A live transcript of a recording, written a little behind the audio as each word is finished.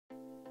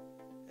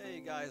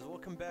Hey guys,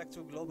 welcome back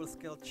to Global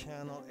Skill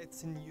channel.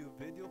 It's a new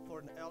video for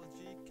an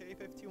LG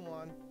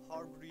K51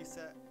 hard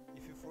reset.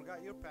 If you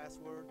forgot your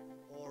password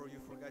or you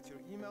forgot your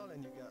email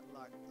and you got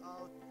locked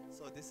out,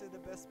 so this is the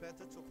best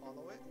method to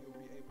follow it. You'll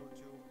be able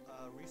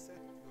to reset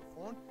your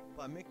phone,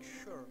 but make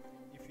sure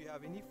if you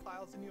have any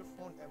files in your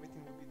phone,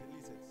 everything will be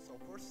deleted. So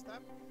first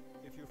step,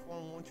 if your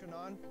phone won't turn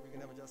on, we're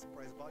gonna just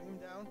press volume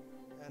down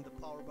and the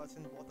power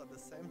button both at the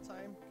same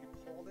time. Keep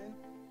holding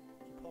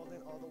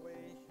all the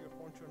way your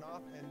phone turn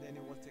off, and then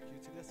it will take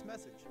you to this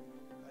message.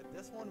 At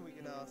this one we're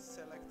gonna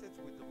select it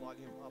with the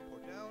volume up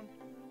or down,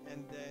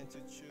 and then to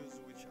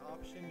choose which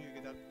option you're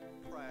gonna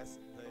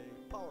press the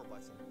power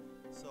button.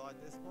 So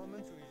at this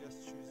moment we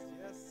just choose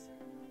yes,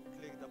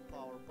 click the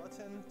power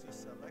button to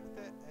select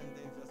it, and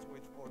then just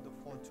wait for the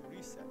phone to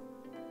reset.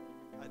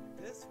 At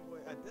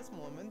this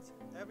moment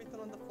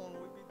everything on the phone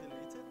will be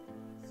deleted.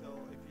 So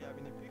if you have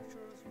any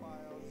pictures,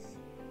 files,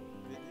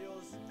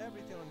 videos,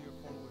 everything on your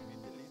phone will be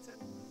deleted.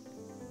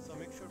 So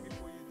make sure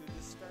before you do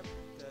this step,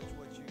 that's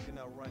what you're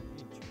gonna run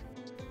into.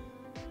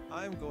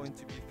 I'm going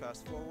to be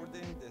fast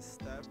forwarding this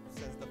step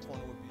since the phone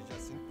will be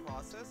just in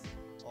process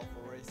of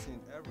erasing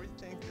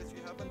everything that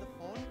you have on the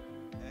phone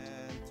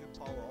and to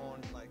power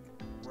on like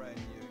brand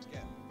new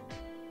again.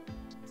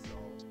 So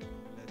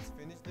let's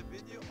finish the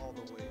video all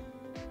the way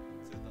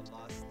to the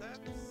last step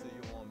so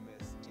you won't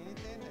miss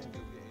anything and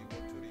you'll be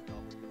able to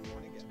recover your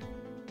phone again.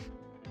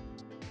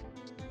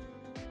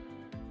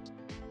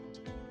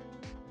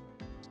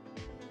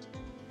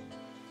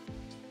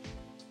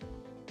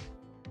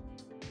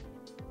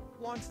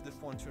 Once the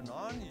phone turns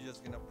on, you're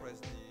just gonna press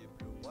the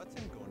blue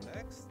button, go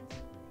next,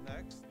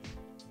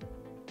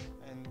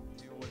 and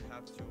you will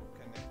have to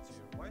connect to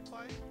your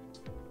Wi-Fi.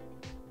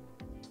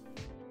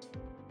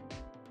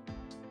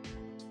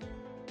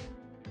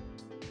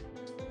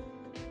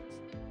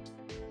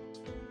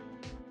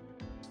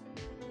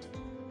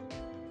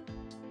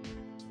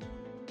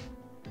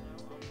 Now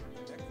after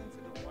connecting to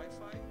the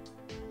Wi-Fi,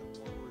 the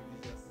phone will be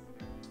just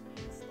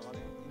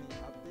installing any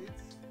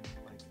updates,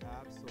 like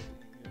apps or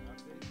new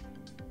updates.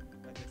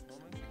 At this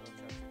moment, you don't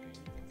have to pay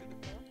anything to the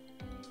phone,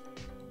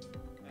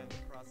 and the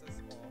process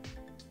of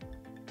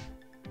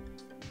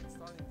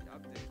installing the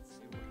updates,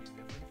 it will be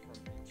different from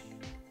each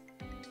speed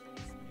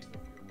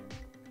of your work.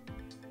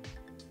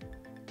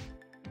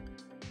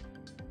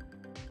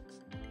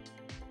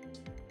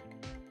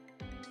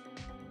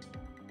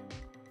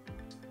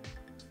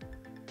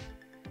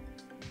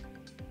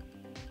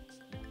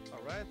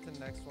 Alright, the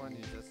next one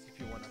is just if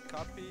you want to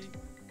copy,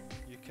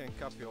 you can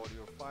copy all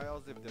your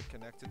files if they're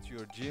connected to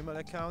your Gmail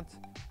account,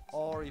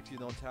 or if you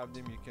don't have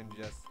them, you can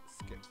just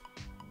skip.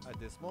 At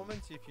this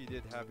moment, if you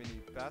did have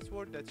any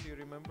password that you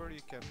remember,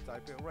 you can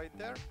type it right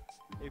there.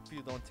 If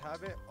you don't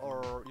have it,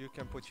 or you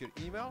can put your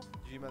email,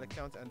 Gmail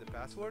account and the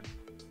password.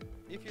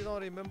 If you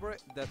don't remember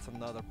it, that's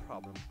another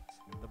problem.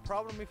 The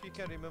problem if you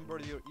can remember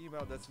your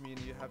email, that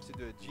means you have to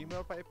do a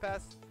Gmail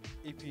bypass.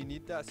 If you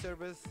need that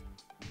service,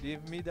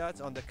 leave me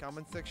that on the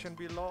comment section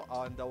below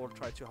and I will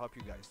try to help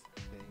you guys.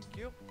 Thank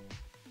you.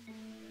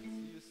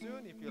 See you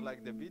soon. If you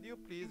like the video,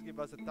 please give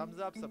us a thumbs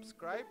up,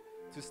 subscribe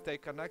to stay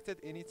connected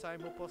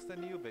anytime we post a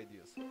new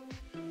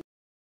videos.